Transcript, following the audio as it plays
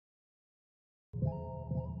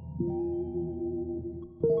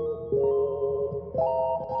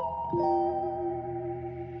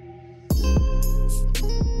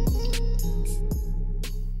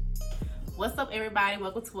What's up, everybody?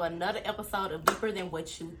 Welcome to another episode of Deeper Than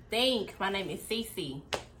What You Think. My name is Cece.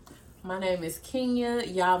 My name is Keenya.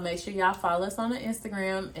 Y'all make sure y'all follow us on the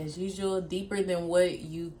Instagram. As usual, Deeper Than What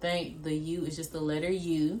You Think. The U is just the letter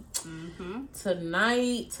U. Mm-hmm.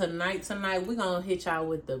 Tonight, we're going to hit y'all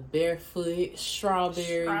with the barefoot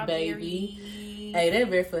strawberry, baby. Hey, that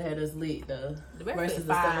barefoot had us lit, though. The barefoot is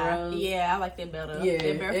fire. Yeah, I like that better. Yeah,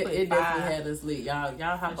 that barefoot it definitely had us lit.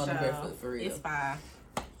 Y'all hop for on sure. the barefoot for real. It's fine.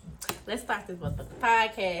 Let's start this motherfucking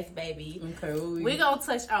podcast, baby. Okay. We're going to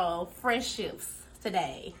touch on friendships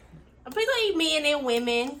today. Between men and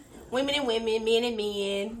women, women and women, men and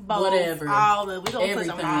men, both, whatever. All of it. We're going to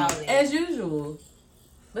touch on all of it. As usual.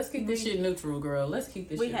 Let's keep this shit neutral, girl. Let's keep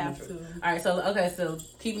this shit neutral. We have to. All right, so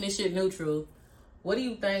keeping this shit neutral, what do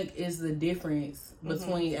you think is the difference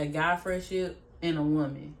between a guy friendship and a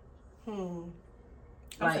woman?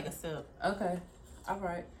 I'll take a sip. Okay. All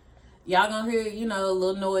right. Y'all gonna hear, a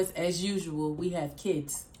little noise as usual. We have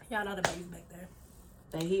kids. Y'all know the baby's back there.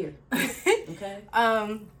 They here. Okay.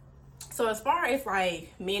 So as far as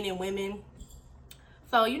like men and women,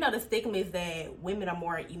 so the stigma is that women are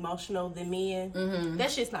more emotional than men. Mm-hmm.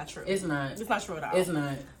 That shit's not true. It's not. It's not true at all. It's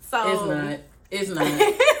not. So It's not.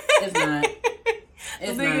 It's not.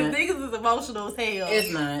 It's not. Niggas is emotional as hell.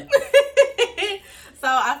 It's not. So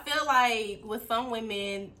I feel like with some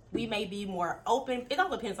women, we may be more open. It all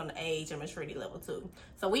depends on the age and maturity level too.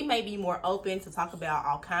 So we may be more open to talk about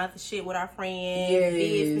all kinds of shit with our friends,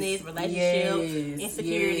 business, relationships,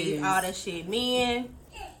 insecurities, all that shit. Men,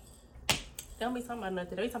 they don't be talking about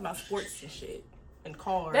nothing. They be talking about sports and shit and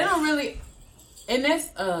cars. They don't really. And that's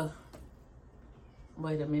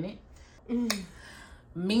wait a minute.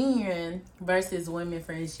 Men versus women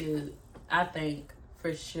friendship, I think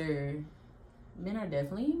for sure. Men are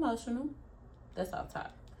definitely emotional. That's off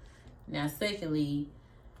top. Now, secondly,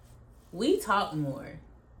 we talk more.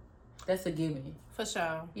 That's a given. For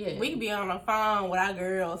sure. Yeah. We can be on the phone with our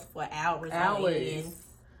girls for hours.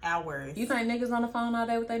 Hours. You think niggas on the phone all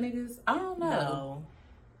day with their niggas? I don't know.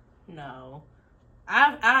 No.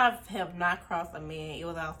 I have not crossed a man. It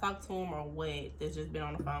was I was talking to him or what. That's just been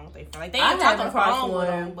on the phone with their friend. Like they ain't talking on the phone with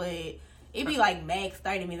them, but it be like max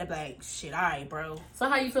 30 minutes. I be like, shit, all right, bro. So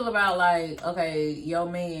how you feel about like, okay, your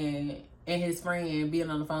man and his friend being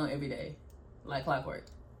on the phone every day, like clockwork?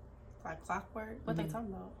 Like clockwork? What they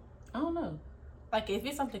talking about? I don't know. Like if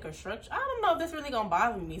it's something construction, I don't know if that's really gonna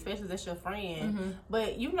bother me, especially if that's your friend.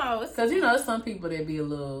 But it's because some people that be a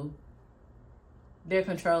little. They're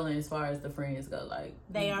controlling as far as the friends go. Like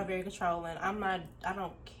they are very controlling. I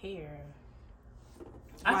don't care.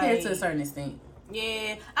 I care to a certain extent.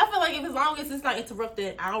 Yeah, I feel like as long as it's not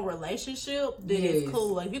interrupting our relationship, then it's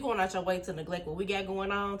cool. Like if you're going out your way to neglect what we got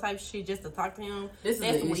going on, type shit, just to talk to him, that's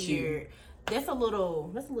weird. Issue. That's a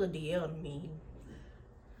little DL to me.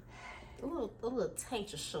 A little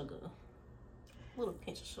taint of sugar. A little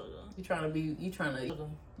pinch of sugar. You trying to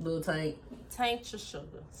little tank. Taint of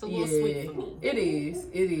sugar. It's a little sweet for me. It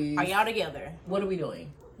is. Are y'all together? What are we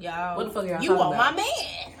doing? Y'all. What the fuck are y'all You talking want about? my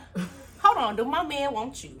man. Hold on, do my man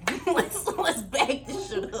want you? let's back this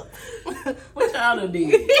shit up. What y'all done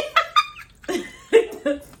did? They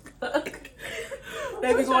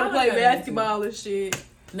just want to play basketball and shit.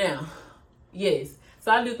 Now, yes.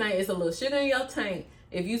 So I do think it's a little sugar in your tank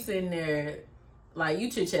if you sitting there, like,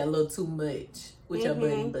 you chit-chat a little too much with your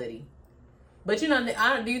buddy. But, do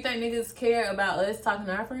you think niggas care about us talking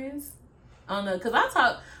to our friends? I don't know, because a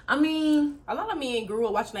lot of men grew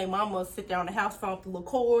up watching their mama sit there on the house phone with the little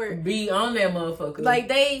cord. Be on that motherfucker. Like,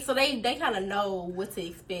 they kind of know what to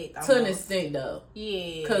expect. Almost. To an extent, though.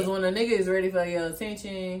 Yeah. Because when a nigga is ready for your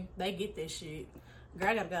attention. They get that shit. Girl,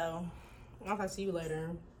 I gotta go. I'll talk to you later.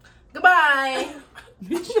 Goodbye.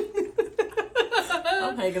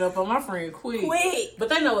 I'm hanging up on my friend quick. But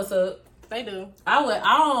they know what's up. They do. I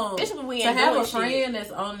don't. Especially when we to ain't have doing a friend shit.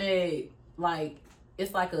 that's on that, like,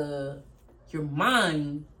 it's like your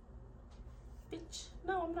mind. Bitch,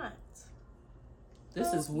 no, I'm not.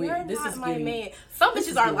 This is weird. This is my getting. Man. Some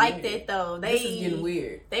bitches are like weird. that though. This is getting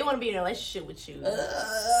weird. They want to be in a relationship with you.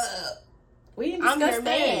 We didn't discuss I'm your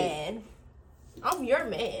man. I'm your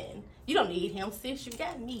man. You don't need him, sis. You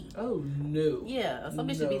got me. Oh no. Yeah, some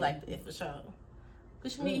bitches be like that for sure.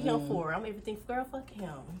 What you need him for? I'm everything. Girl, fuck him.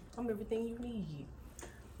 I'm everything you need.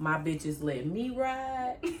 my bitches let me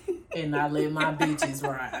ride, and I let my bitches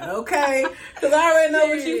ride, okay? Because I already know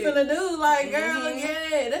what you finna do. Like, girl,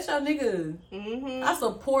 yeah, that's your nigga. I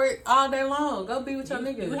support all day long. Go be with your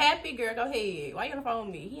nigga. You happy, girl? Go ahead. Why you on the phone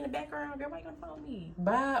with me? He in the background, girl. Why you on the phone with me?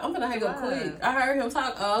 Bye. I'm finna hang up quick. I heard him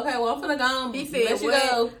talk. Oh, okay, well, I'm finna go on. He said, let you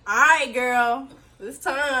go. All right, girl. It's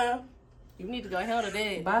time. You need to go handle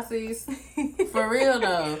that. Bye, sis. For real,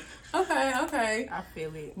 though. Okay. I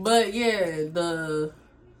feel it. But, yeah,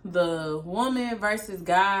 the woman versus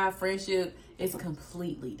guy friendship is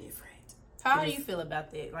completely different. How do you feel about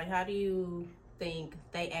that? Like, how do you think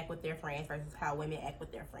they act with their friends versus how women act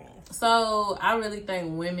with their friends? So, I really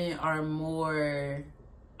think women are more...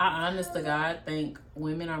 I honest to God think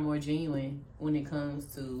women are more genuine when it comes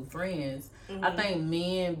to friends. I think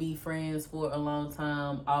men be friends for a long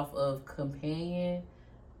time off of companion.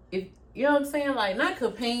 If you know what I'm saying, like not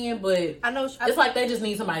companion, but I know it's like they just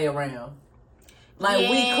need somebody around. Like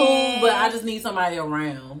we cool, but I just need somebody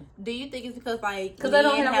around. Do you think it's because like they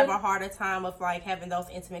don't have a harder time of like having those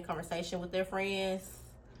intimate conversations with their friends?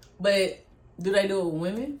 But do they do it with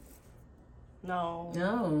women? No.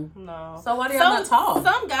 So why do y'all not talk?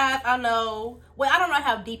 Some guys I know, well, I don't know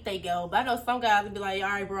how deep they go, but I know some guys will be like, all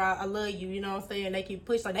right, bro, I love you, you know what I'm saying? They keep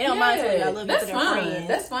pushing, like, they don't mind telling you I love you to their friends.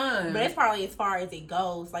 That's fine. But that's probably as far as it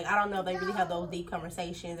goes. Like, I don't know if they really have those deep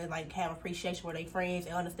conversations and, like, have appreciation for their friends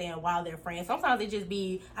and understand why they're friends. Sometimes it just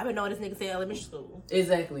be, I've been knowing this nigga since elementary school.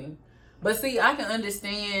 Exactly. But see, I can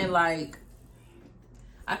understand, like,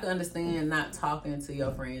 not talking to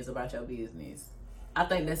your friends about your business. I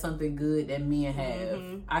think that's something good that men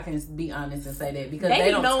have. I can be honest and say that because they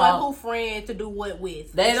don't talk. Who friend to do what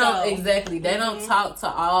with. They don't exactly. They don't talk to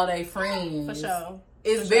all their friends. For sure.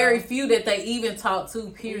 It's very few that they even talk to.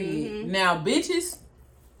 Period. Now, bitches.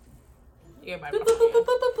 Everybody. You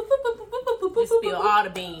spill all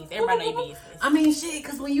the beans. Everybody know your business. I mean, shit.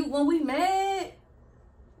 Because when we mad,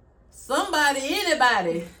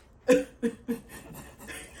 anybody.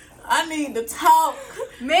 I need to talk.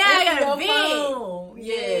 Man, I got a vent.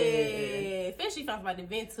 Yeah. Especially talking about the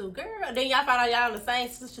vent too. Girl, then y'all find out y'all in the same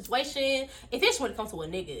situation. Especially when it comes to a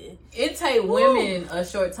nigga. It take women a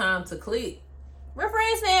short time to click. We're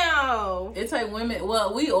friends now. It take women.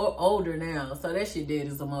 Well, we are older now, so that shit dead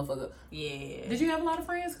as a motherfucker. Yeah. Did you have a lot of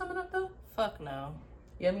friends coming up though? Fuck no.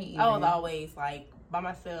 Yeah, me either. I was always like by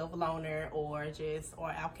myself, loner, or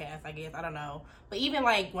outcast, I guess. I don't know. But even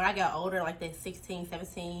like when I got older, like that 16,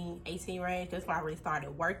 17, 18 range, that's when I really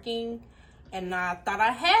started working. And I thought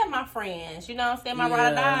I had my friends, you know what I'm saying? My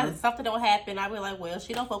ride or die. If something don't happen, I be like, well,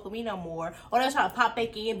 she don't fuck with me no more. Or they'll try to pop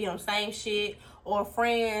back in, be on the same shit. Or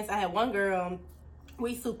friends, I had one girl,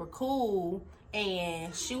 we super cool,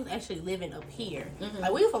 and she was actually living up here.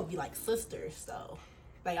 Like, we were supposed to be like sisters, so.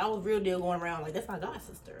 Like, I was real deal going around, like, that's my god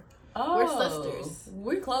sister. Oh, we're sisters.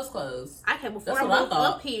 We're close. I came before I moved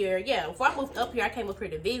up here. Yeah, before I moved up here, I came up here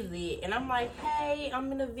to visit, and I'm like, hey, I'm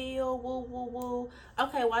in the Ville, woo, woo, woo.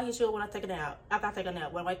 Okay, well, I get you when I take a nap. After I take a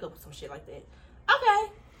nap, when I wake up, some shit like that.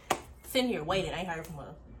 Okay. Sitting here waiting, I ain't heard from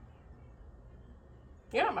her.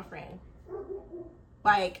 You're not my friend.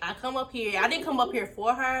 Like, I come up here, I didn't come up here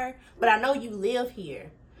for her, but I know you live here.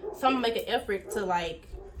 So I'm gonna make an effort to, like,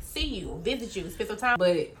 see you, visit you, spend some time.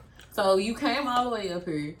 But, so you came all the way up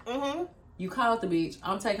here. You called the bitch.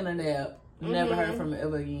 I'm taking a nap. Never heard from her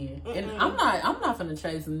ever again. And I'm not finna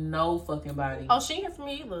chase no fucking body. Oh, she ain't here for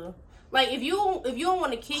me either. Like, if you don't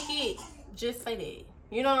want to kick it, just say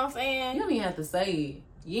that. You know what I'm saying? You don't even have to say it.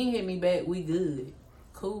 You ain't hit me back. We good.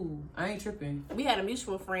 Cool. I ain't tripping. We had a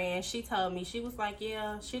mutual friend. She told me, she was like,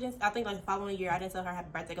 yeah, she didn't, I think like the following year, I didn't tell her happy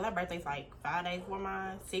birthday, because her birthday's like 5 days before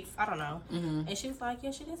mine, 6, I don't know. And she was like,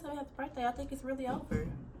 yeah, she didn't tell me happy birthday. I think it's really over.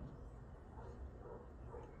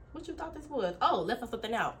 What you thought this was? Oh, left us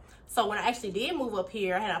something out. So when I actually did move up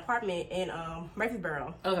here, I had an apartment in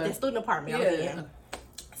Murfreesboro. Okay. The student apartment I was in.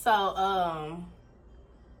 So,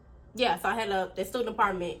 yeah, so I had the student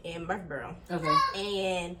apartment in Murfreesboro. Okay.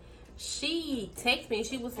 And she texted me and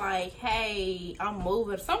she was like, hey, I'm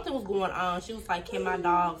moving. Something was going on. She was like, can my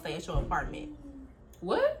dog stay at your apartment?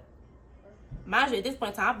 What? Mind you, at this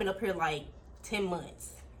point in time, I've been up here like 10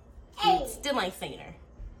 months. Still ain't seen her.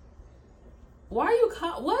 Why are you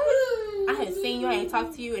what? I hadn't seen you, I ain't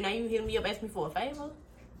talked to you, and now you hitting me up asking me for a favor?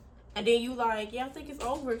 And then you like, yeah, I think it's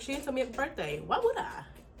over. She didn't tell me happy birthday. Why would I?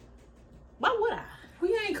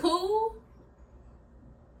 We ain't cool.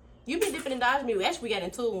 You been dipping and dodging me. Actually, we got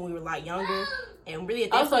into it when we were like younger, and really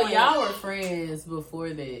at that point. So y'all were friends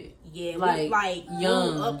before that. Yeah, like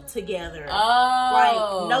young up together. Oh,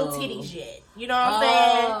 like no titties yet. You know what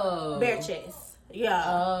I'm saying? Bare chest.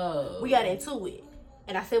 Yeah. We got into it,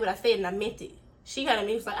 and I said what I said, and I meant it. She had a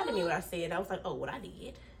me was like, I didn't mean what I said. I was like, oh, what I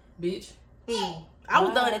did. Bitch. I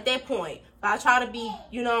was done at that point. But I try to be,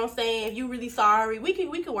 you know what I'm saying? If you really sorry, we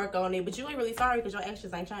can work on it. But you ain't really sorry because your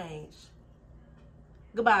actions ain't changed.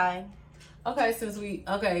 Goodbye. Okay,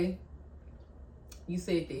 you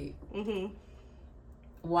said that. Mm-hmm.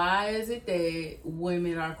 Why is it that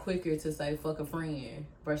women are quicker to say fuck a friend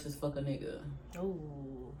versus fuck a nigga?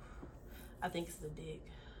 Ooh, I think it's the dick.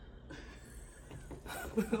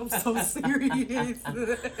 I'm so serious. I'm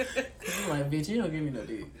like, bitch, you don't give me no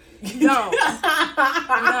dick. No.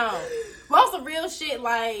 Most of real shit,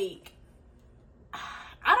 like,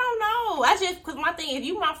 I don't know. Because my thing, if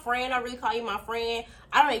you my friend, I really call you my friend,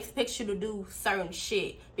 I don't expect you to do certain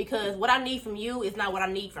shit. Because what I need from you is not what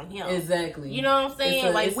I need from him. Exactly. You know what I'm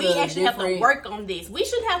saying? We actually have to work on this. We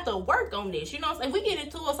should have to work on this. You know what I'm saying? If we get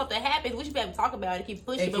into it, something happens, we should be able to talk about it, keep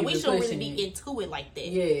pushing. But we shouldn't really be into it like that.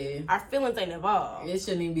 Yeah. Our feelings ain't involved. It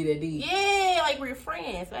shouldn't even be that deep. Yeah, like we're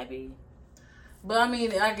friends, baby. But I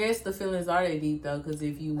mean, I guess the feelings are that deep though, because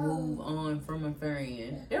if you move on from a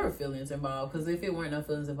friend, there were feelings involved. Because if it weren't no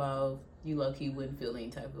feelings involved, you low-key wouldn't feel any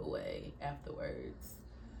type of way afterwards.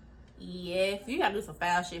 Yes, you gotta do some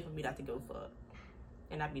foul shit for me not to give a fuck.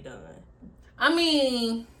 And I'd be done. I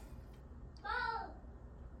mean,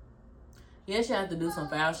 yes, you have to do some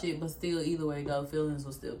foul shit, but still, either way go, feelings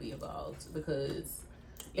will still be involved. Because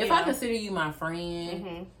if I consider you my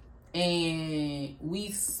friend, and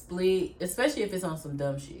we split, especially if it's on some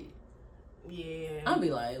dumb shit, yeah, I'll be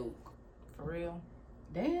like, for real,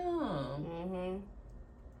 damn.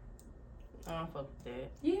 I don't fuck with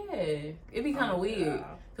that. Yeah, it'd be kind of weird.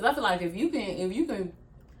 Cause I feel like if your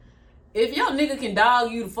nigga can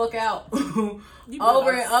dog you the fuck out over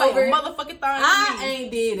and over, motherfucking thing. I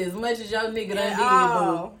ain't did as much as your nigga done did,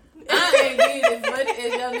 boo. I ain't did as much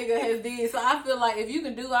as your nigga has did. So I feel like if you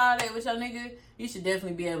can do all that with your nigga, you should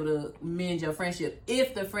definitely be able to mend your friendship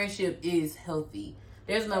if the friendship is healthy.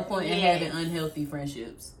 There's no point in having unhealthy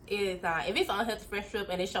friendships. It is not. If it's an unhealthy friendship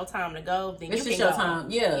and it's your time to go, then it's you just can your go. time.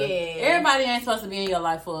 Yeah. Everybody ain't supposed to be in your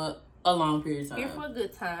life for a long period of time. Here for a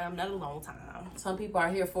good time, not a long time. Some people are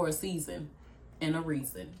here for a season and a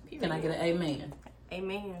reason. Period. Can I get an amen?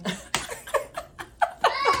 Amen.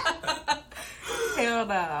 Hell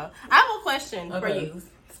no. I have a question for you.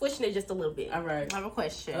 Switching it just a little bit. All right. I have a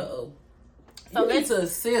question. Uh-oh. So you need to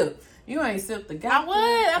sip. You ain't sipped the goddamn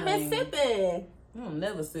I would. I've been sipping. You don't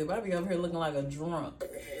never sip. I be up here looking like a drunk.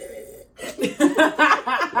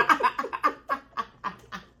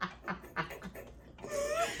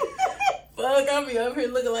 Fuck, I be up here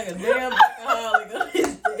looking like a damn alcoholic on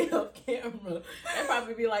this damn camera. They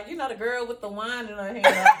probably be like, you know the girl with the wine in her hand.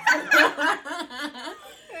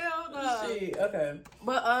 Hell no. Shit, okay.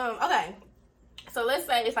 But, okay. So let's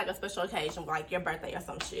say it's like a special occasion, like your birthday or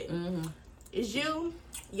some shit. Mm-hmm. It's you,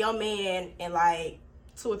 your man, and like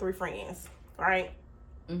 2 or 3 friends, right?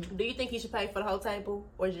 Mm-hmm. Do you think he should pay for the whole table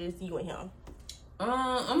or just you and him?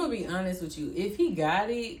 I'm gonna be honest with you. If he got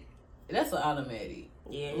it, that's an automatic.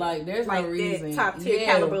 Yeah. Like, there's no reason. Top tier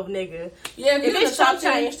caliber of nigga. Yeah, if it's chump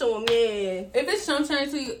change to him, yeah. If it's chump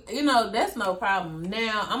change to you, you know, that's no problem.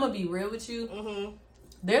 Now, I'm gonna be real with you. Mm-hmm.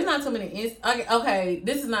 There's not too many. Okay,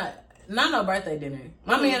 this is not no birthday dinner.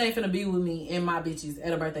 My man ain't finna be with me and my bitches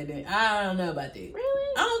at a birthday dinner. I don't know about that.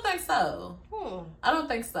 Really? I don't think so. I don't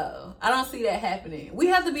think so. I don't see that happening. We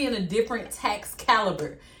have to be in a different tax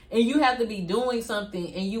caliber. And you have to be doing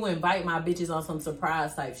something and you invite my bitches on some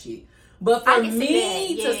surprise type shit. But for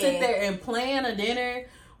me to sit there and plan a dinner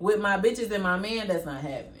with my bitches and my man, that's not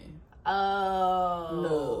happening. Oh.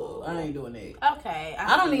 No, I ain't doing that. Okay.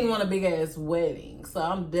 I don't even want a big ass wedding. So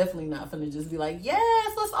I'm definitely not finna just be like,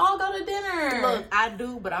 yes, let's all go to dinner. Look, I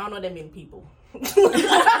do, but I don't know that many people. It's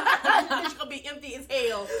gonna be empty as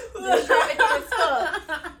hell. Just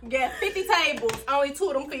got 50 tables, only 2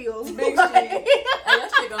 of them fields. Big shit. Hey,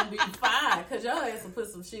 that shit gonna be fine. Cause y'all ass will put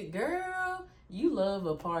some shit. Girl, you love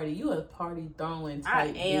a party. You a party throwing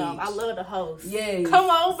type bitch. I love the host. Yes. Come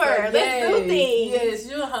over. So, let's do things. Yes,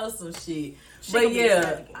 you'll host some shit. But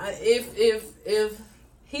yeah, if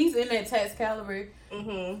he's in that tax caliber,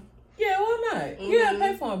 yeah, why not? Yeah,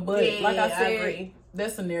 pay for him. But like I said,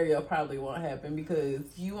 that scenario probably won't happen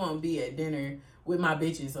because you won't be at dinner with my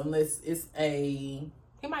bitches unless it's a...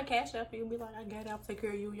 He might cash up you and be like, I got it. I'll take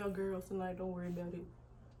care of you and your girls tonight. Don't worry about it.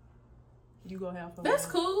 You gonna have fun. That's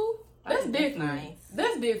cool. That's different. Nice.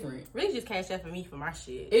 That's different. Really just cash out for me for my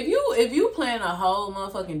shit. If you plan a whole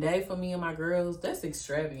motherfucking day for me and my girls, that's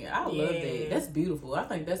extravagant. I love that. That's beautiful. I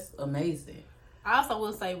think that's amazing. I also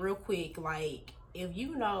will say real quick, like, if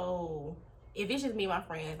it's just me and my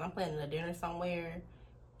friends, I'm planning a dinner somewhere,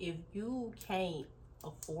 if you can't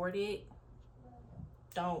afford it,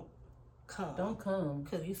 don't come. Don't come.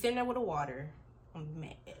 Because you sitting there with the water, I'm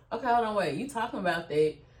mad. Okay, hold on, wait. You talking about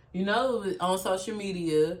that. You know, on social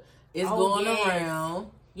media, it's going around.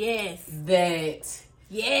 Yes. That.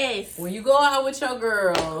 Yes. When you go out with your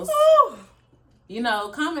girls, Ooh. you know,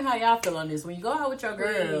 comment how y'all feel on this. When you go out with your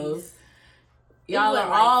girls, y'all are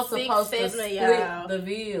like all 6, supposed to 7 split y'all. the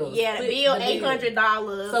bills. Yeah, the bill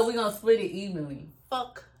 $800. So we're gonna split it evenly.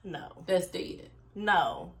 Fuck no. That's dead.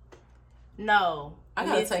 No. I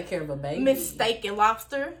gotta take care of a baby. Miss Steak and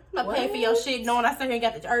Lobster. I'm not paying for your shit knowing I still ain't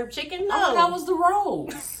got the herb chicken. No. Oh, that was the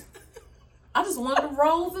rolls. I just wanted the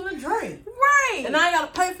rolls and a drink. Right. And I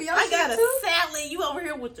gotta pay for your shit too. I got a salad. You over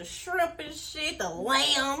here with the shrimp and shit, the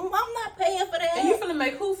lamb. I'm not paying for that. And you finna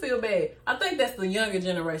make who feel bad? I think that's the younger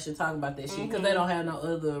generation talking about that shit because they don't have no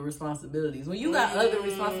other responsibilities. When you got other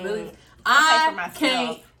responsibilities, I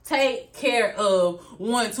can't take care of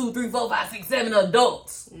 1, 2, 3, 4, 5, 6, 7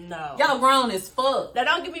 adults. No. Y'all grown as fuck. Now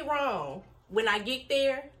don't get me wrong. When I get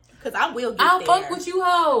there, because I will get I'll there. fuck with you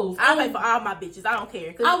hoes. I'll pay for all my bitches. I don't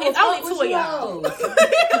care. I will it's fuck only with 2 of you y'all. hoes.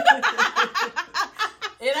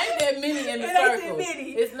 It ain't that many in the circle.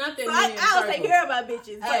 It's not that many in the circle. I'll take care of my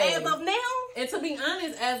bitches. But as of now. And to be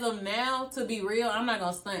honest, as of now, to be real, I'm not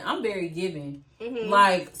gonna stunt. I'm very giving. Mm-hmm.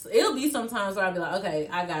 Like, it'll be sometimes where I'll be like, okay,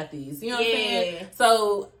 I got these. You know what I'm saying?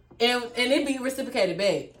 So, and it be reciprocated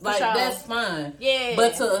back. Like, that's fine. Yeah.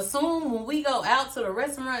 But to assume when we go out to the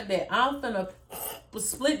restaurant that I'm finna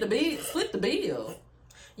split the bill.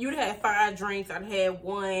 You'd have 5 drinks, I'd have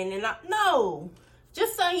 1, and no.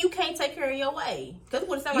 Just saying you can't take care of your way. Because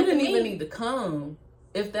what it sounds like you didn't even need to come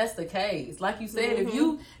if that's the case. Like you said, if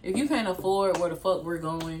you can't afford where the fuck we're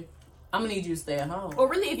going, I'm gonna need you to stay at home. Or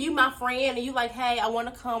really, if you my friend and you like, hey, I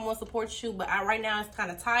want to come, want to support you, but right now it's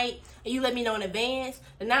kind of tight, and you let me know in advance,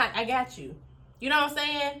 then I got you. You know what I'm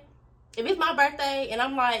saying? If it's my birthday and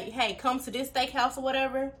I'm like, hey, come to this steakhouse or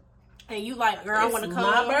whatever, and you like, girl, I want to come.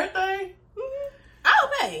 My birthday? I'll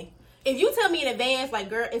pay. If you tell me in advance, like,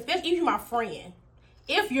 girl, especially if you're my friend.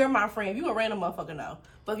 If you're my friend, if you a random motherfucker, no.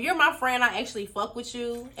 But if you're my friend, I actually fuck with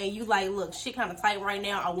you, and you like, look, shit kind of tight right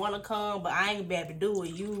now. I want to come, but I ain't gonna be able to do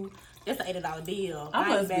it. That's an $80 bill. I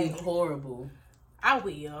must be horrible. I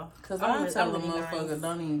will. Because I'm telling a motherfucker,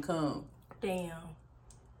 don't even come. Damn.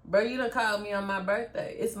 Bro, you done called me on my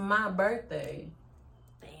birthday. It's my birthday.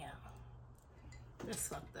 Damn. That's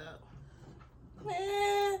fucked up.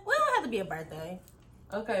 Man, well, it don't have to be a birthday.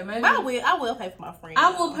 Okay, maybe. I will pay for my friend.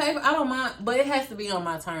 I will pay I don't mind, but it has to be on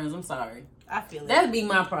my terms. I'm sorry. I feel it. That'd be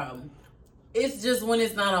my problem. It's just when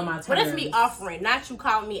it's not on my terms. But that's me offering, not you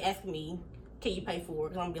calling me asking me, can you pay for it?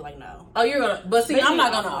 Because I'm going to be like, no. Oh, you're going to. But see, I'm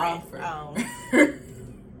not going to offer. Oh.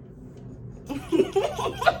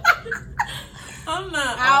 I'm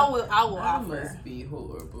not. I will offer. I must be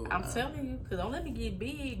horrible. I'm telling you, because don't let me get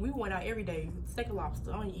big. We went out every day. Steak and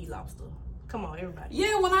lobster. I don't eat lobster. Come on, everybody.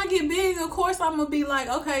 Yeah, when I get big, of course I'm gonna be like,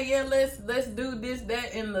 okay, yeah, let's do this,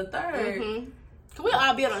 that, and the third. Mm-hmm. Cause we'll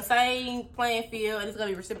all be on the same playing field, and it's gonna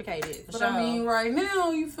be reciprocated. But I mean, right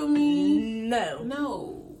now, you feel me?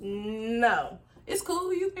 No. It's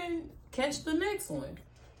cool. You can catch the next one.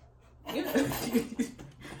 Yeah.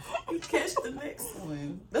 You catch the next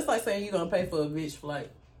one. That's like saying you're gonna pay for a bitch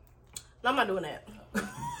flight. No, I'm not doing that.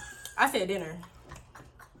 I said dinner.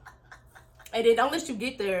 And then don't let you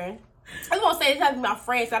get there. I was gonna say this to my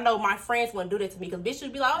friends. I know my friends wouldn't do that to me because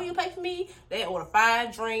bitches be like, "Oh, you pay for me." They order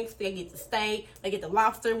 5 drinks. They get the steak. They get the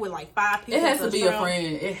lobster with like 5 pieces. It has to be shrimp. a friend.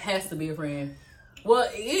 It has to be a friend. Well,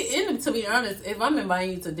 to be honest, if I'm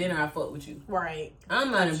inviting you to dinner, I fuck with you. Right.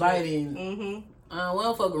 I'm not inviting. Mm-hmm. We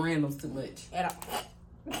don't fuck with randoms too much. At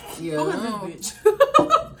all. Yeah. Who is this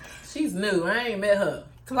bitch? She's new. I ain't met her.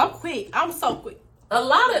 Cause I'm quick. I'm so quick.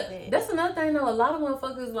 That's another thing though. A lot of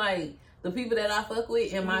motherfuckers, like the people that I fuck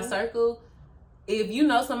with in my circle, if you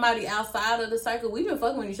know somebody outside of the circle, we've been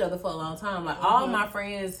fucking with each other for a long time. Like all my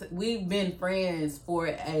friends, we've been friends for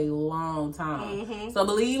a long time. So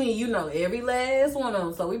believe me, you know every last one of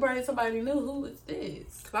them. So we bring somebody new. Who is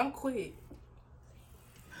this? Cause I'm quick.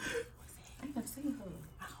 I ain't never seen her.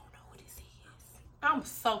 I don't know what this is. I'm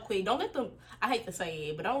so quick. Don't let them. I hate to say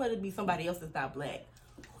it, but don't let it be somebody else that's not black.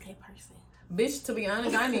 Who that person? Bitch, to be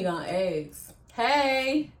honest, I ain't even gonna ask.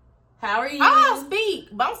 Hey, how are you? I'll speak.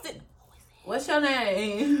 But I'm still. What's your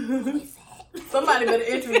name? Who is that? Somebody better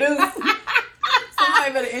introduce.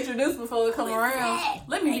 Somebody better introduce before we come around. That?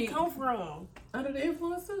 Let me Where be. it come from? Under the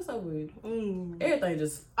influence too, so weird. Everything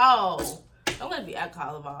just. Oh, don't let me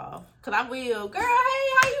alcohol involved. Cause I will. Girl, hey,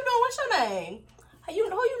 how you doing? What's your name? Who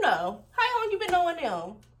you know? How long you been knowing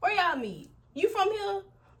them? Where y'all meet? You from here?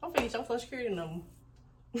 I'm finna get your social security number.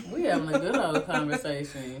 We having a good old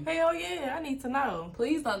conversation. Hell yeah, I need to know.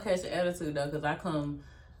 Please don't catch the attitude though, cause I come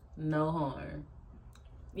No harm.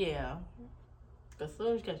 Yeah. As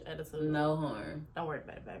soon as you catch attitude, no harm. Don't worry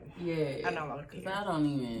about it, baby. Yeah. I no longer care. I don't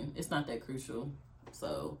even. It's not that crucial.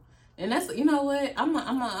 So, and that's, you know what? I'm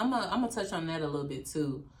gonna touch on that a little bit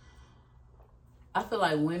too. I feel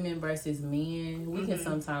like women versus men, we can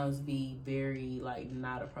sometimes be very like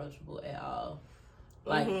not approachable at all.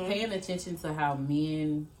 Like paying attention to how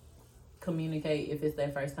men communicate if it's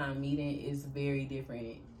their first time meeting is very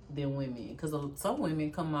different than women, because some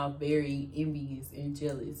women come off very envious and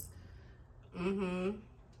jealous. So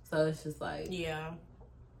it's just like,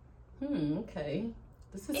 okay,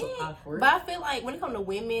 this is awkward. But I feel like when it comes to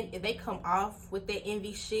women, if they come off with that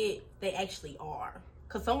envy shit, they actually are.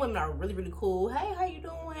 Because some women are really, really cool. Hey, how you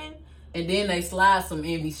doing? And then they slide some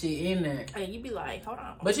envy shit in there. And you be like, hold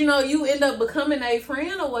on. But you know, you end up becoming a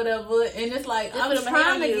friend or whatever, and it's like, I'm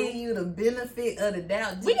trying to give you the benefit of the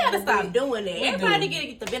doubt. We gotta stop doing that. Everybody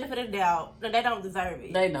get the benefit of the doubt. They don't deserve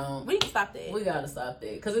it. They don't. We need to stop that. We gotta stop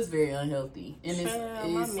that, because it's very unhealthy. And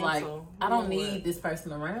it's like, I don't need this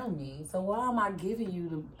person around me. So why am I giving you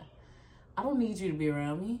the... I don't need you to be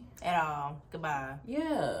around me at all. Goodbye.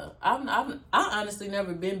 Yeah, I honestly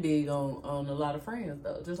never been big on a lot of friends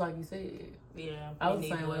though. Just like you said. Yeah, I was the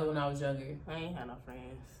same way when I was younger. I ain't had no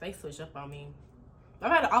friends. They switched up on me.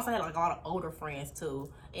 I also had like a lot of older friends too.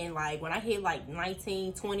 And like when I hit like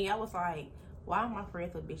 19, 20, I was like, why am I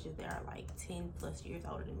friends with bitches that are like 10 plus years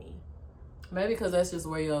older than me? Maybe because that's just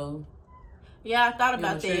where your... Yeah, I thought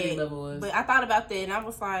about that. But I thought about that and I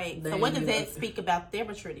was like, so what does that speak about their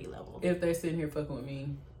maturity level? If they're sitting here fucking with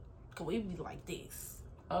me. Could we be like this?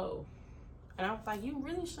 Oh. And I was like, you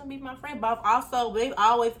really shouldn't be my friend. But also, they've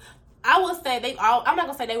always, I would say I'm not going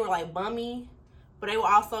to say they were like bummy, but they were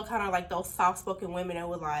also kind of like those soft-spoken women that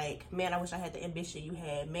were like, man, I wish I had the ambition you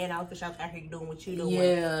had. Man, I wish I was out here doing what you doing.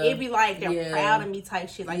 Yeah. It'd be like they're proud of me type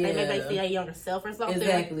shit. Like they maybe see a younger self or something.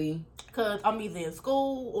 Exactly. Because I'm either in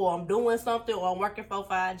school or I'm doing something or I'm working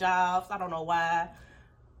 4-5 jobs. I don't know why.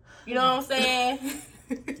 You know what I'm saying?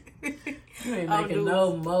 You ain't making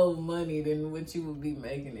no more money than what you would be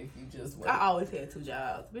making if you just worked. I always had 2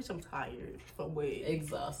 jobs. Bitch, I'm tired. For what?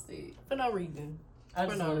 Exhausted. For no reason. I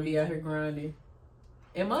just want to be out here grinding.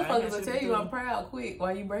 And motherfuckers will tell you I'm proud quick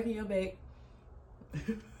while you breaking your back.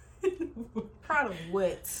 Proud of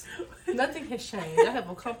what? Nothing has changed. I have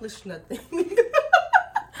accomplished nothing.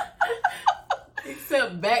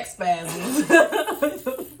 Except back spasms.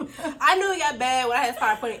 I knew it got bad when I had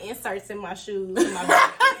started putting inserts in my shoes. In my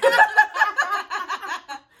back.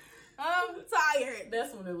 I'm tired.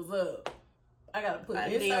 That's when it was up. I gotta put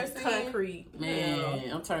inserts in. Concrete.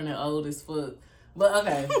 Man, I'm turning old as fuck. But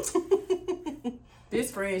okay.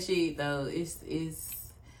 This friendship though is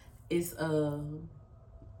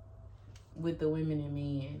with the women and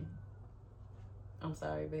men. I'm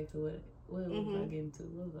sorry, back to what was I getting to?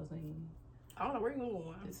 What was I saying? I don't know where you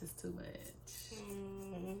going. This is too much.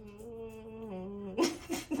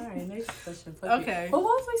 All right, next question. Okay. But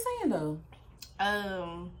what was we saying though?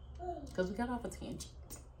 Because we got off a tangent.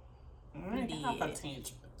 We did. Got off a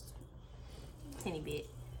tangent. Teeny bit.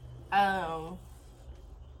 So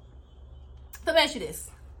let me ask you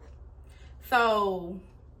this. So,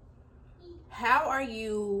 how are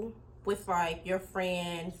you with like your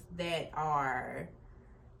friends that are,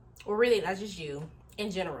 or really not just you,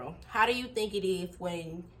 in general? How do you think it is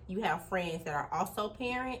when you have friends that are also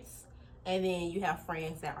parents and then you have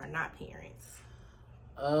friends that are not parents?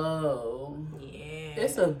 Oh. Yeah.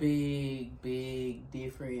 It's a big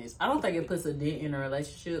difference. I don't think it puts a dent in a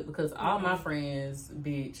relationship because all my friends,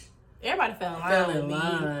 bitch, everybody fell in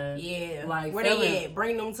line. Yeah. Like where they at?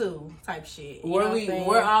 Bring them to type shit.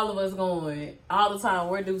 Where all of us going all the time,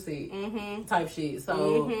 where do see type shit.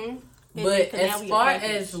 So but as far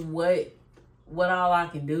as what all I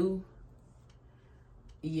can do,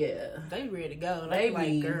 yeah. They ready to go. They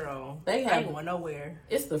like, girl. They ain't going nowhere.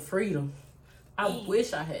 It's the freedom. I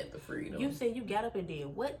wish I had the freedom. You said you got up and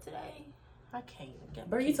did what today? I can't.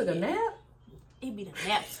 Bro, you took a nap? It be the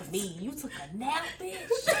nap for me. You took a nap, bitch.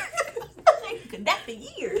 I took a nap for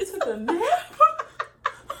years. You took a nap?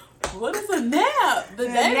 What is a nap? The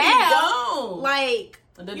day be gone. Like,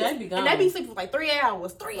 the day be gone. And they be sleeping for like 3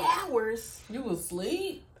 hours. 3 hours. You was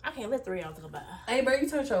asleep? I can't let 3 hours go by. Hey, bro, you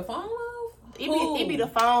turned your phone off? It be the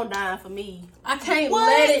phone dying for me. I can't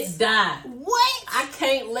let it die. What? I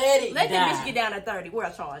can't let it die. Let the bitch get down at 30. Where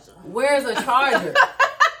a charger? Where's a charger?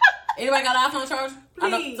 Anybody got an iPhone charger?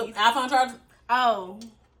 Please. iPhone charger? Oh.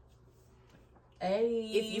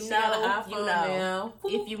 Hey, if you know, you know. Now.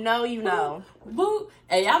 If you know, you know. Boo.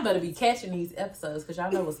 Hey, y'all better be catching these episodes because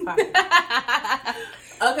y'all know what's popping.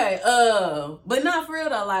 Okay, but not for real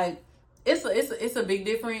though. Like, it's a big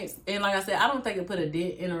difference. And like I said, I don't think it put a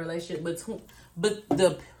dent in a relationship. But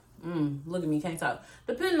look at me, can't talk.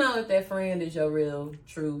 Depending on if that friend is your real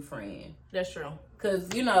true friend. That's true.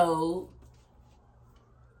 Cause you know,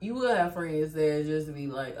 you will have friends that just be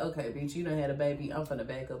like, okay, bitch, you done had a baby. I'm finna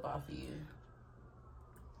back up off of you.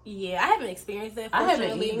 Yeah, I haven't experienced that. I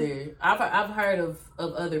haven't either. I've heard of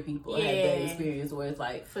other people have that experience where it's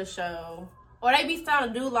like, for sure. Or they be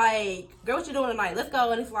starting to do like, girl, what you doing tonight? Let's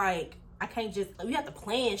go. And it's like, I can't just, you have to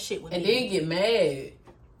plan shit with me. And then get mad.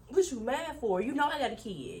 What you mad for? You know I got a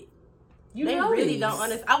kid. They really don't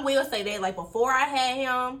understand. I will say that, like, before I had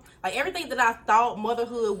him, like, everything that I thought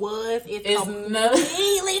motherhood was, it's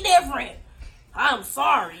completely different. I'm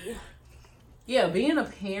sorry. Yeah, being a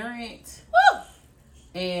parent. Woo!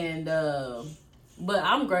 And, but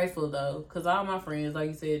I'm grateful, though, because all my friends,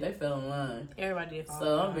 like you said, they fell in line. Everybody did.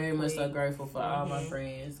 So I'm very much so grateful for all my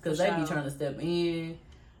friends, because they be trying to step in.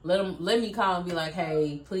 Let me call and be like,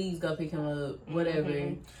 hey, please go pick him up,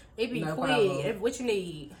 whatever. It be quick. What you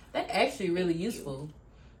need? They're actually really useful.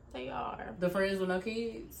 They are. The friends with no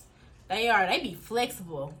kids? They are. They be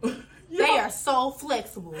flexible. They are so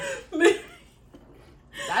flexible.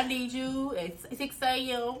 I need you at 6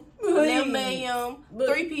 a.m., 11 a.m.,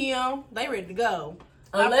 3 p.m. They ready to go.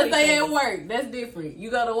 Unless they at work. That's different.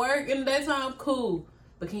 You go to work in that time, cool.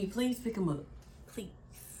 But can you please pick him up? Please.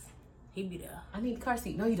 He be there. I need the car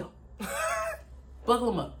seat. No, you don't.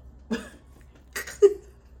 Buckle him up.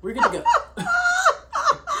 We're gonna go.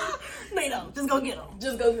 No, you don't. Just go get him.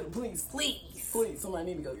 Just go get him, please. Please. Somebody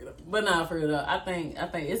need to go get him. But nah, for real though, I think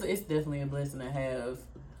it's definitely a blessing to have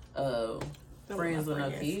friends with no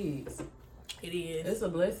kids. It is. It's a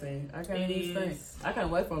blessing. I can't even think. I can't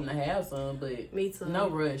wait for them to have some, but me too. No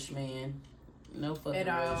rush, man. No fucking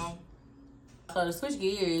rush. All. So to switch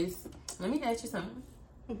gears, let me ask you something.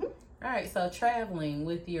 Mm-hmm. All right, so traveling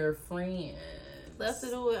with your friends. Let's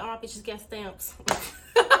do it. All bitches got stamps.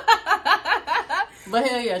 But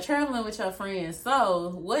hell yeah, traveling with your friends.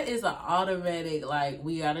 So what is an automatic, like,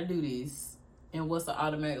 we gotta do this? And what's an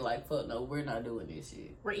automatic, like, fuck no, we're not doing this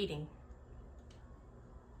shit? We're eating.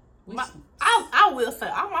 I will say,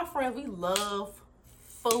 all my friends, we love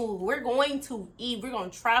food. We're going to eat. We're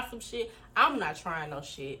going to try some shit. I'm not trying no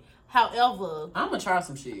shit. However, I'm going to try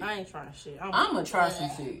some shit. I ain't trying shit. I'm going to try some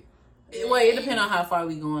shit. Wait, it depends on how far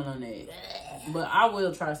we going on that. But I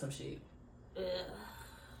will try some shit.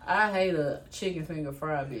 I hate a chicken finger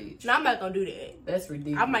fried bitch. No, I'm not gonna do that. That's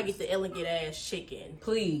ridiculous. I might get the elegant ass chicken.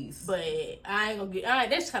 Please. But I ain't gonna get...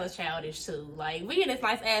 that's kind of childish, too. Like, we get this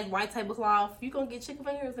nice ass white tablecloth. You gonna get chicken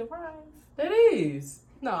fingers and fries? That is.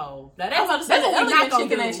 No. Now, that's what the elegant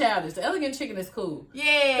chicken ain't childish. The elegant chicken is cool.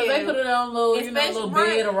 Yeah. Because they put it on little bed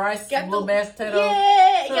of rice, little mashed potato.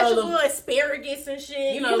 Yeah. Got your little asparagus and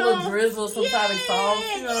shit. You know, little drizzle, some type of sauce.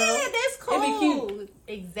 You know? Yeah, that's cool. It'd be cute.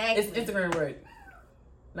 Exactly. It's Instagram work.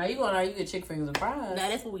 Now you going out, you get chicken fingers and fries. Now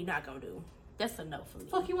that's what we not gonna do. That's a no for me.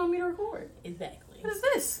 Fuck you want me to record? Exactly. What is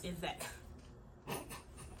this? Exactly.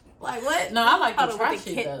 Like what? No, I like to try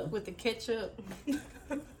shit though. With the ketchup.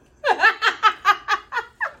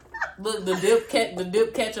 Look, the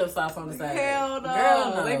dip ketchup sauce on the side. Hell no.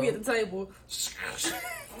 Girl, no. They be at the table.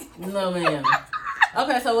 No, ma'am.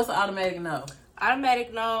 Okay, so what's the automatic no?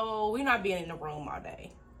 Automatic no. We're not being in the room all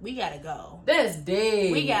day. We gotta go. That's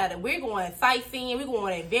dead. We're going sightseeing. We're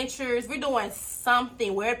going on adventures. We're doing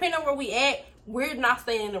something. Where depending on where we at, we're not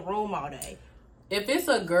staying in the room all day. If it's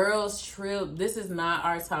a girl's trip, this is not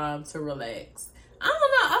our time to relax. I don't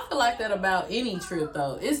know. I feel like that about any trip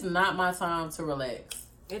though. It's not my time to relax.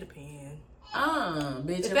 It depends.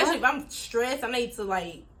 Bitch. Especially if I'm stressed, I need to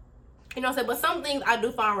like, you know what I'm saying? But some things I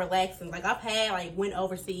do find relaxing. Like I've had went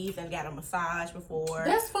overseas and got a massage before.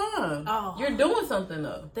 That's fun. Oh, you're doing something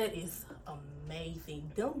though. That is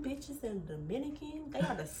amazing. Them bitches in Dominican, they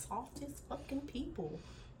are the softest fucking people.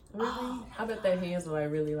 Really? I bet their hands are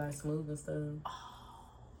really smooth and stuff.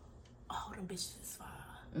 Oh, them bitches is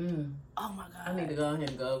fine. Oh my god. I need to go ahead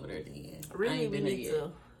and go over there then. Really, we need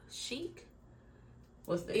to. Chic.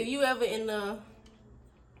 What's that? If you ever in the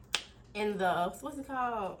what's it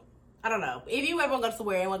called? I don't know. If you ever go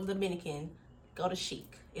somewhere in Dominican, go to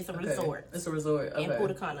Chic. It's a resort. It's a resort. Okay. In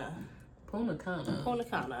Punta Cana. Punta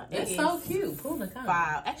Cana. It's so cute. Punta Cana.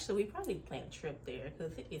 Fire. Actually, we probably plan a trip there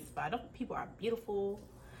because it is fire. People are beautiful.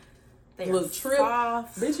 They Look, are trip.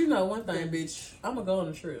 soft. Bitch, you know one thing, bitch. I'm gonna go on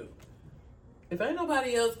a trip. If ain't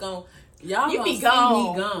nobody else gone, y'all you gonna be see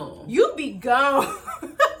gone. me gone. You be gone.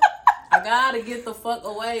 I gotta get the fuck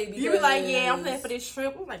away. Because you be like, yeah, I'm paying for this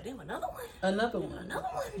trip. I'm like, damn, another one. Another one.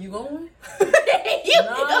 You going? You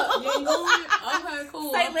ain't going? Okay,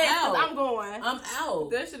 cool. Say I'm less, 'cause out. I'm going. I'm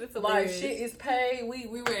out. That shit is like hilarious. shit is paid.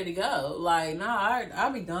 We ready to go. Like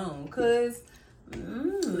I'll be gone. Cause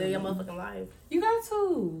live your motherfucking life. You got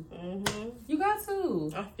to. You got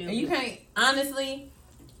to. And you can't. Honestly,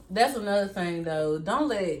 that's another thing though. Don't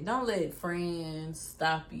let friends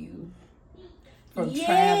stop you from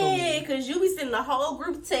traveling. Yeah, because you be sending a whole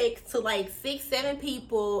group text to like 6, 7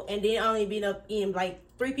 people, and then only being up in like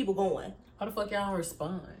 3 people going. How the fuck y'all don't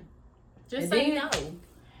respond? Just say no.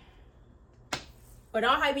 But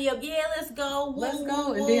don't hype me up. Yeah, let's go. Let's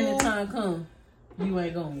go. And then the time come, you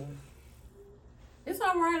ain't going. It's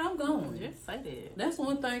all right. I'm going. Just say that. That's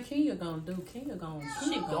one thing Keenya gonna do. Keenya gonna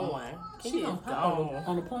She going. She gonna pop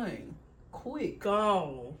on the plane. Quick.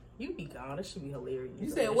 Gone. You be gone. That should be hilarious. You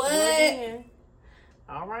said what?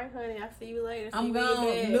 All right, honey. I'll see you later. I'm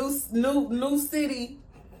gone. New city.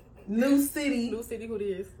 New city. New city. Who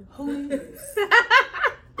this? Who is?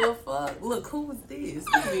 The fuck? Look, who was this?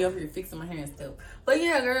 I'm be up here fixing my hair and stuff. But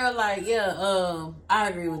yeah, girl, like, I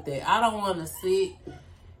agree with that. I don't want to sit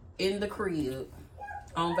in the crib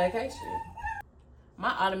on vacation. My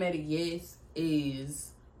automatic yes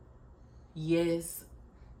is yes,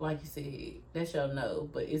 like you said, that's your no,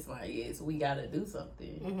 but it's like, yes, we gotta do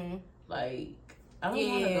something. Like, I don't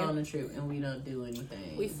want to go on a trip and we don't do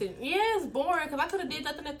anything. It's boring because I could have did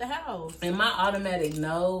nothing at the house. And my automatic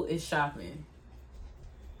no is shopping.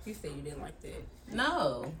 You said you didn't like that.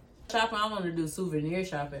 No. Shopping, I want to do souvenir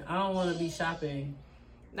shopping. I don't want to be shopping.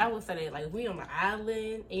 I would say that, like, if we on the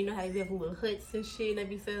island, and you know how they have little huts and shit, they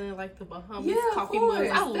be selling, like, the Bahamas coffee mugs.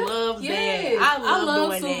 I love that. I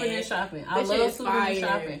love souvenir shopping. I love souvenir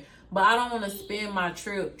shopping. But I don't want to spend my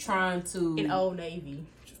trip trying to... In Old Navy.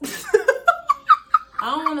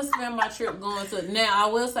 I don't want to spend my trip going to... Now, I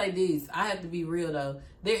will say this. I have to be real, though.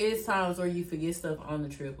 There is times where you forget stuff on the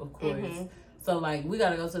trip, of course. So, like, we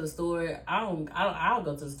gotta go to the store. I'll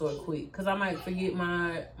go to the store quick because I might forget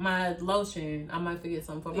my lotion. I might forget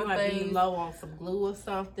something for my face. You might be low on some glue or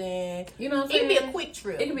something. You know what I'm saying? It can be a quick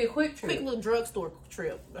trip. It can be a quick trip. Quick little drugstore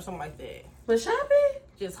trip or something like that. But shopping?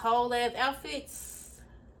 Just whole ass outfits?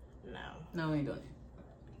 No, we ain't doing it.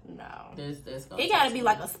 No. It gotta be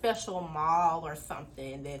like a special mall or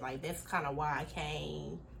something that, like, that's kind of why I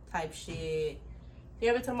came type shit. You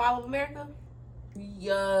ever to the Mall of America?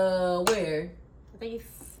 Yeah, where? I think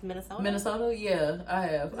it's Minnesota. Minnesota? Yeah, I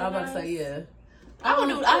have. I'm about to say, yeah. I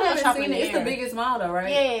haven't seen it. It's the biggest mall though,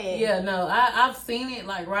 right? Yeah. Yeah, no, I've seen it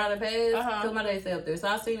like riding past because my dad stay up there. So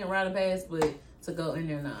I've seen it riding past, but to go in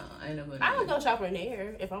there, nah, I ain't never. I would go shopping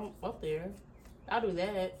there if I'm up there. I'll do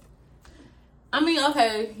that. I mean,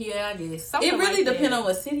 okay, yeah, I guess. Something it really like depends on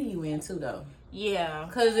what city you in too, though. Yeah.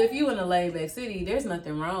 Because if you in a laid back city, there's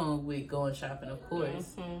nothing wrong with going shopping, of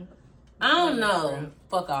course. I don't know.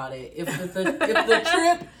 Fuck all that. If the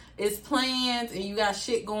trip is planned and you got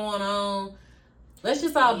shit going on, let's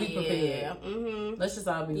just all be prepared. Let's just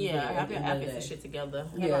all be prepared. Yeah, have your shit together.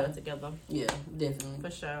 Together. Yeah, definitely.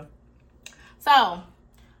 For sure. So,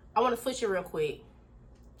 I want to switch it real quick.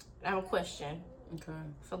 I have a question. Okay.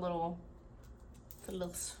 It's a little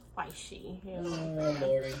spicy. Oh,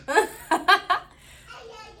 Lordy.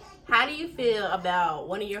 How do you feel about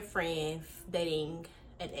one of your friends dating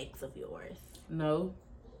an ex of yours? No.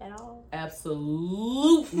 At all?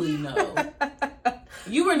 Absolutely no.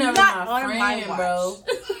 You were never my friend, bro.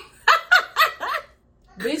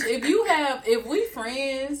 Bitch, if we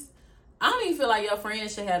friends, I don't even feel like your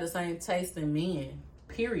friends should have the same taste in men.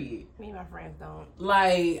 Period. Me and my friends don't.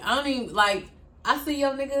 Like, I don't even, like, I see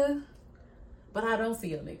your nigga, but I don't see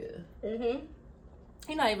your nigga.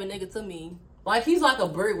 He not even nigga to me. Like, he's like a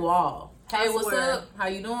brick wall. Hey, what's up? How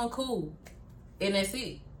you doing? Cool. And that's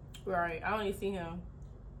it. Right. I don't even see him.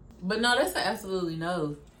 But no, that's an absolutely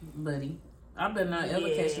no, buddy. I better not ever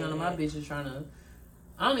catch none of my bitches trying to...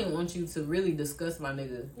 I don't even want you to really discuss my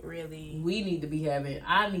nigga. Really? We need to be having...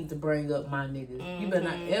 I need to bring up my nigga. You better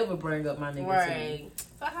not ever bring up my nigga. Right.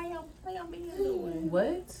 So how y'all been doing?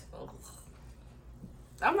 What?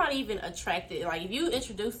 I'm not even attracted. Like, if you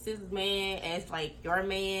introduce this man as, like, your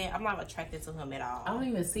man, I'm not attracted to him at all. I don't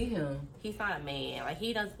even see him. He's not a man. Like,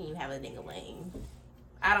 he doesn't even have a ding-a-ling.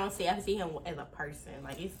 I see him as a person.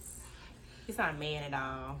 Like, he's not a man at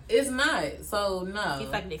all. It's not. So, no. He's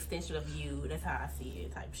like an extension of you. That's how I see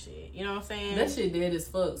it type shit. You know what I'm saying? That shit dead as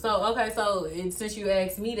fuck. So, okay, since you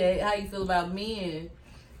asked me that, how you feel about men,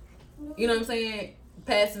 you know what I'm saying,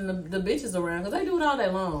 passing the bitches around, because they do it all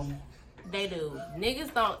day long. They do.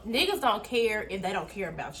 Niggas don't care if they don't care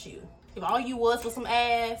about you. If all you was some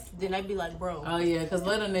ass, then they be like, bro. Oh, yeah, because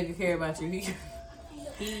let a nigga care about you.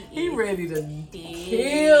 He ready to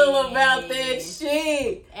kill about that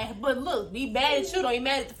shit. But look, be mad at you, don't be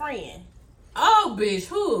mad at the friend. Oh, bitch,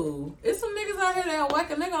 who? It's some niggas out here that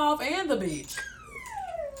whack a nigga off and the bitch.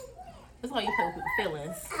 That's why you play with people's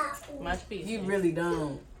feelings. My speech. You really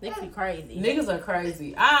don't. Niggas be crazy. Niggas are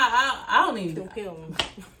crazy. I don't even kill them.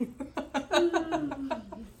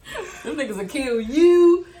 Them niggas will kill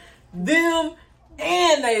you, them,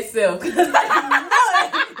 and they self. Cause they know they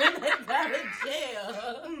got in jail.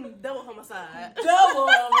 Double homicide. Double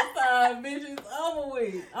homicide, bitch. It's over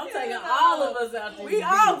with. I'm taking all of us out there. We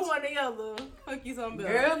all going together. Fuck you something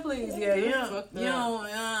better. Girl, please. Yeah, you don't,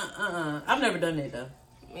 I've never done that, though.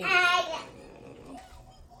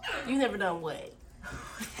 You never done what?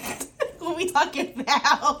 What we talking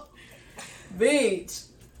about? Bitch.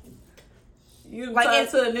 You like talk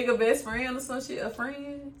to a nigga best friend or some shit? A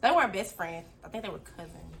friend? They weren't best friends. I think they were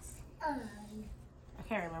cousins. I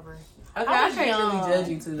can't remember. Okay, I can't really judge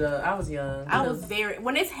you two though. I was young.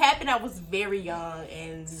 When this happened, I was very young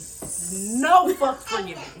and no fucks for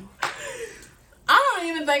you. I don't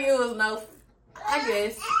even think it was no. I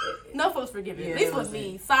guess no fucks for giving. At least with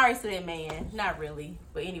me. Sorry to that man. Not really,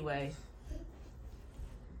 but anyway.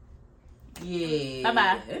 Yeah. Bye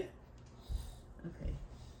bye. Okay.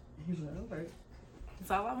 Over. That's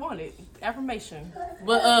all I wanted. Affirmation.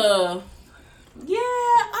 But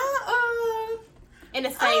in the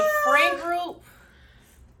same friend group.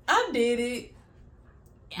 I did it.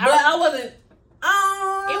 But I wasn't.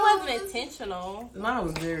 It wasn't intentional. Mine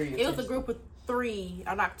was very intentional. It was a group of 3.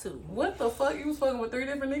 I knocked 2. What the fuck? You was fucking with 3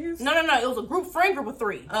 different niggas? No. It was a friend group of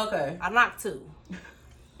 3. Okay. I knocked 2.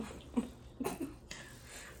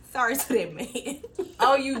 Sorry to that man.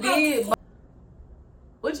 Oh, you did?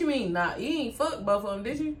 What you mean? Nah, you ain't fucked both of them,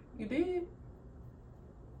 did you? You did?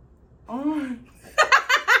 Oh.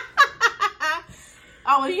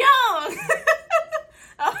 I was young.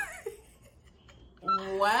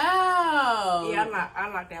 Wow. Yeah, I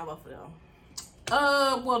knocked down both of them.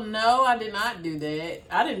 Well, no, I did not do that.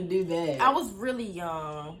 I didn't do that. I was really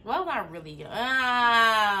young. Well, not really young.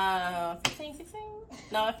 15, 16?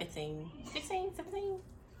 No, 15. 16, 17?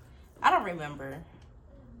 I don't remember.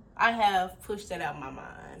 I have pushed that out of my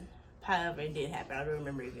mind. However, it did happen. I don't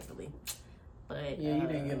remember it vividly. But yeah, you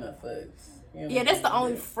didn't get enough fucks. Yeah, that's the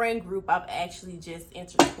only friend group I've actually just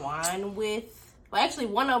intertwined with. Well, actually,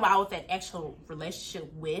 one of them I was in actual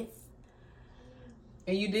relationship with.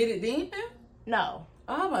 And you did it then? No.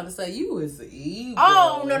 I'm about to say you was evil.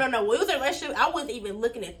 Oh, no. It was a relationship. I wasn't even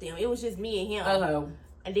looking at them. It was just me and him. Oh.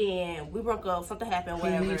 And then we broke up. Something happened.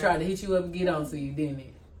 Whatever. He tried to hit you up and get on to you, didn't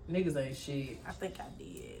it? Niggas ain't shit. I think I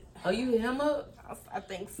did. Oh, you hit him up? I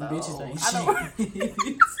think so. Bitches ain't shit.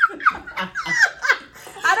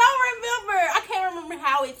 I don't remember. I can't remember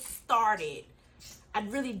how it started. I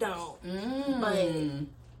really don't. But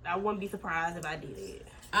I wouldn't be surprised if I did it.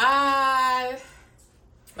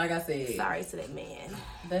 Like I said. Sorry to that man.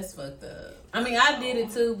 That's fucked up. I mean, I did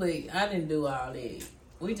it too, but I didn't do all that.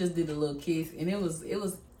 We just did a little kiss, and it was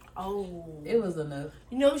enough.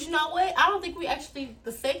 You know what? I don't think we actually,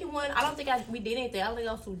 the second one, I don't think we did anything. I don't think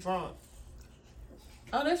I was too drunk.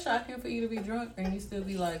 Oh, that's shocking for you to be drunk and you still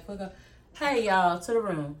be like, fuck up. Hey, y'all, to the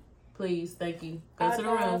room. Please, thank you. Go to the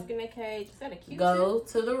room. In that cage. Is that a cute Go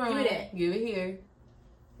to the room. Give me that. Give it here.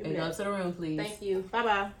 And go to the room, please. Thank you.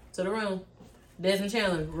 Bye-bye. To the room. Desmond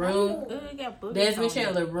Chandler, room. Desmond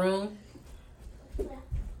Chandler, room.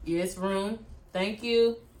 Yes, room. Thank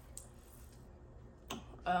you.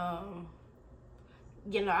 I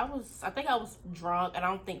think I was drunk and I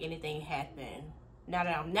don't think anything happened. Now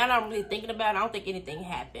that I'm really thinking about it, I don't think anything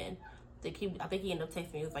happened. I think he ended up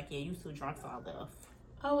texting me. He was like, yeah, you too drunk, so I left.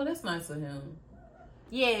 Oh, well, that's nice of him.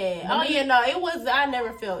 Yeah. It was, I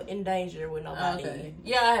never felt in danger with nobody. Okay.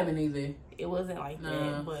 Yeah, I haven't either. It wasn't like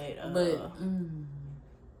that, but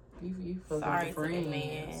you fucking sorry friends. To that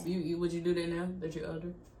man. You would you do that now that you're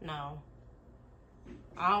older? No.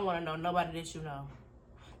 I don't want to know nobody that you know.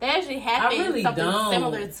 That actually happened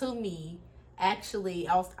similar to me. Actually,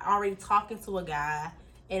 I was already talking to a guy,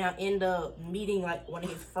 and I ended up meeting like one of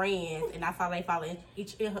his friends, and I saw they following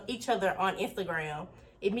each other on Instagram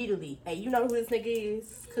immediately. Hey, you know who this nigga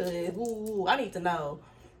is? Cause I need to know.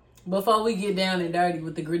 Before we get down and dirty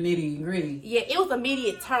with the nitty and gritty. Yeah, it was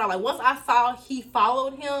immediate turn off. Like once I saw he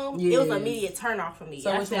followed him, it was immediate turn off for me.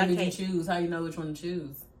 So which one did you choose? How you know which one to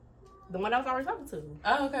choose? The one I was already talking to.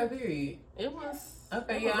 Oh, okay, period. It was.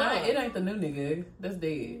 Okay, it ain't the new nigga. That's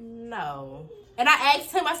dead. No. And I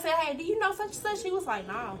asked him, I said, hey, do you know such and such? He was like,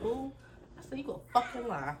 nah, who? I said, you gonna fucking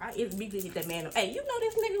lie. I immediately hit that man up. Hey, you know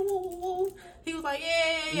this nigga, woo, woo, woo. He was like,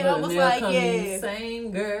 yeah. I was like, yeah.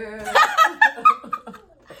 Same girl.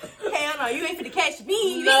 Hell no, you ain't finna catch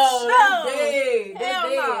me. No, that's dead. That's Hell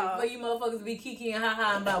dead. no. For you motherfuckers be kiki and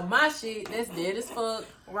ha-ha about my shit, that's dead as fuck.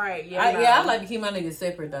 Right, yeah. I like to keep my niggas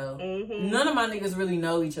separate, though. Mm-hmm. None of my niggas really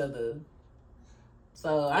know each other.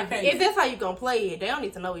 So, I can't... If that's how you gonna play it, they don't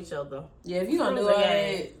need to know each other. Yeah, if you gonna do all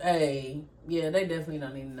that, hey, yeah, they definitely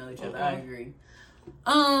don't need to know each other. I agree.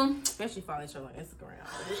 Especially follow each other on Instagram.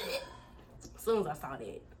 As soon as I saw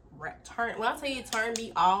that, when I tell you it turned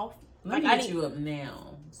me off. Let me get you up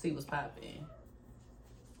now. See what's popping.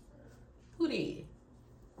 Who did?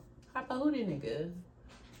 Who did, nigga?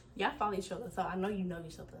 Y'all follow each other, so I know you know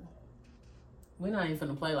each other. We're not even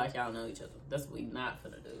finna play like y'all know each other. That's what we not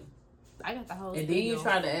finna do. I got the whole. And then you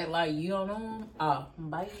try to act like you don't know him. Oh,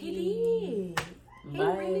 bye. He did. Bye. He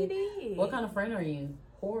really did. What kind of friend are you?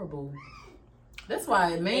 Horrible. That's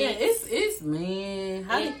why, man. It's man.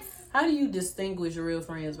 How do you distinguish real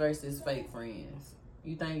friends versus fake friends?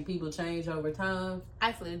 You think people change over time? I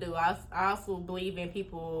actually do. I also believe in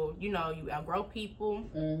people. You know, you outgrow people.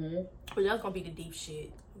 Mm-hmm. But that's gonna be the deep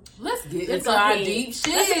shit. Let's get into our deep shit.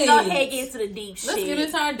 Let's go ahead and get into the deep shit. Let's get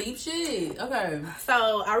into our deep shit. Okay.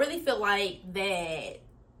 So I really feel like that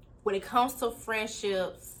when it comes to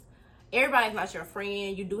friendships, everybody's not your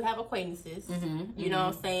friend. You do have acquaintances. Mm-hmm, you know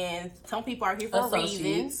what I'm saying? Some people are here for a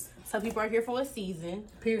reason. Some people are here for a season.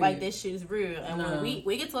 Period. Like, this shit is real. And when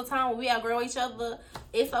we get to a time when we outgrow each other,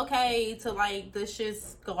 it's okay to, like, the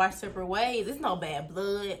shits go our separate ways. It's no bad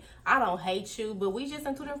blood. I don't hate you, but we just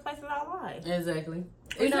in two different places in our lives. Exactly.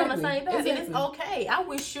 We're not on the same page. And it's okay. I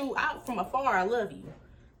wish you out from afar. I love you.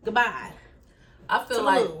 Goodbye. I feel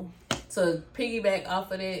like, to piggyback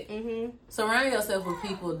off of that, surround yourself with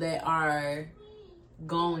people that are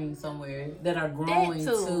going somewhere, that are growing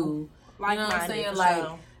too. Like, you know what I'm saying? Like,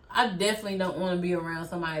 I definitely don't want to be around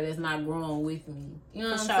somebody that's not growing with me. You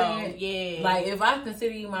know what I'm saying? Yeah. Like, if I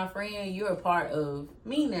consider you my friend, you're a part of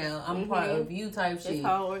me now. I'm a part of you type shit. It's a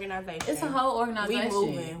whole organization. It's a whole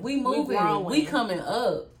organization. We moving. We coming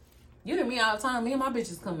up. You hear me all the time. Me and my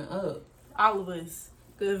bitches coming up. All of us.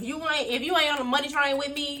 Cause if you ain't on the money train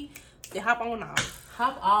with me, then hop on off.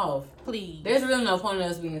 Hop off, please. There's really no point in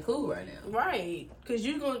us being cool right now. Right? Cause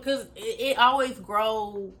it always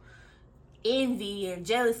grow envy and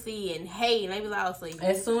jealousy and hate and everything else. Like,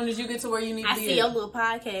 as soon as you get to where you need to be, I see your little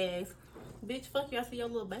podcast, bitch. Fuck you. I see your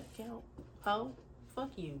little bank account, ho.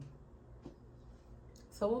 Fuck you.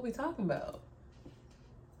 So what we talking about?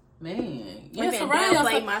 Man,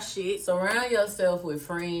 surround yourself with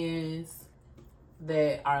friends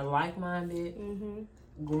that are like-minded,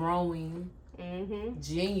 growing,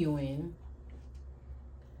 genuine,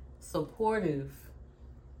 supportive,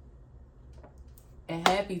 and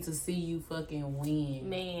happy to see you fucking win.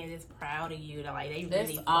 Man, it's proud of you. Like,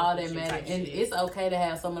 that's all that matters. And it's okay to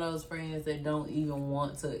have some of those friends that don't even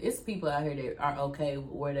want to. It's people out here that are okay with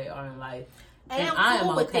where they are in life. And I am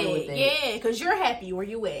okay with that. Yeah, because you're happy where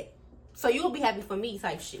you at. So you'll be happy for me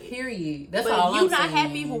type shit. Period. That's but all I'm saying. But if you not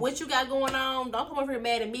happy for what you got going on, don't come over here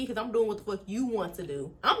mad at me because I'm doing what the fuck you want to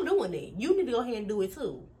do. I'm doing it. You need to go ahead and do it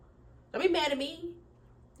too. Don't be mad at me.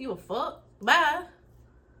 You a fuck. Bye.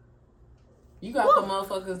 You got the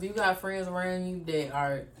motherfuckers, you got friends around you that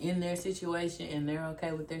are in their situation and they're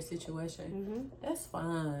okay with their situation. That's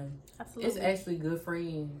fine. Absolutely. It's actually good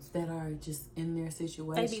friends that are just in their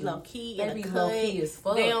situation. They be low key. They be low key as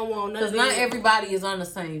fuck. They don't want nothing. Because not everybody is on the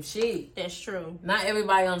same shit. That's true. Not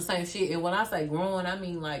everybody on the same shit. And when I say growing, I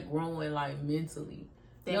mean like growing like mentally.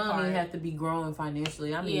 You don't even have to be growing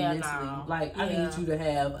financially. I mean mentally. No. Like I need you to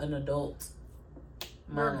have an adult.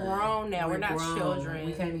 We're grown now. We're not children.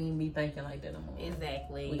 We can't even be thinking like that no more.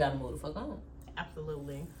 Exactly. We gotta move the fuck on.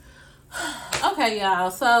 Absolutely. Okay,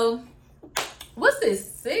 y'all. So, what's this?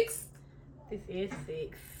 6? This is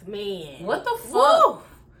 6. Man. What the fuck? Woo!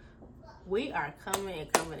 We are coming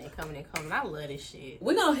and coming and coming and coming. I love this shit.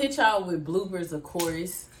 We're gonna hit y'all with bloopers, of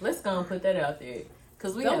course. Let's go and put that out there.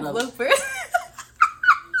 Because we got bloopers.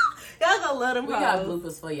 Y'all gonna love them. We got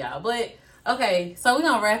bloopers for y'all. But okay, so we're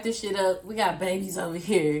gonna wrap this shit up. We got babies over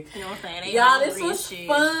here. You know what I'm saying? Y'all, this was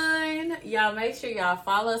fun. Y'all make sure y'all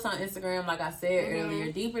follow us on Instagram, like I said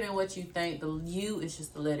earlier. Deeper Than What You Think. The U is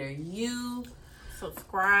just the letter U.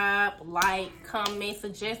 Subscribe, like, comment,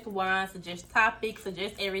 suggest wine, suggest topics,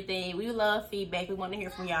 suggest everything. We love feedback. We want to hear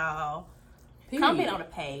from y'all. Period. Comment on the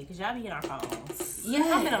page, because y'all be in our phones.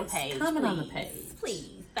 Yes. Comment on the page. Comment on the page.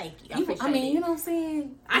 Please. Thank you. I mean, you know what I'm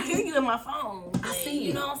saying? I hear you in my phone. I see you.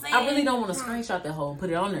 You know what I'm saying? I really don't want to screenshot that whole and put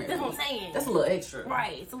it on there. That's what I'm saying. That's a little extra.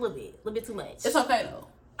 Right. It's a little bit too much. It's okay, though.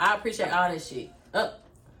 I appreciate all that shit. Up.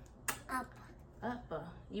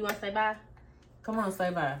 You want to say bye? Come on,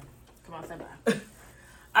 say bye. Come on, say bye.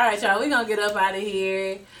 All right, y'all. We gonna get up out of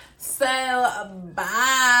here. So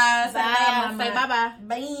bye. Say bye. Say bye bye.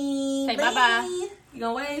 Bye. Say bye bye. You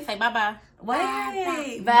gonna wave? Say bye bye.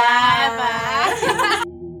 Wait. Bye bye.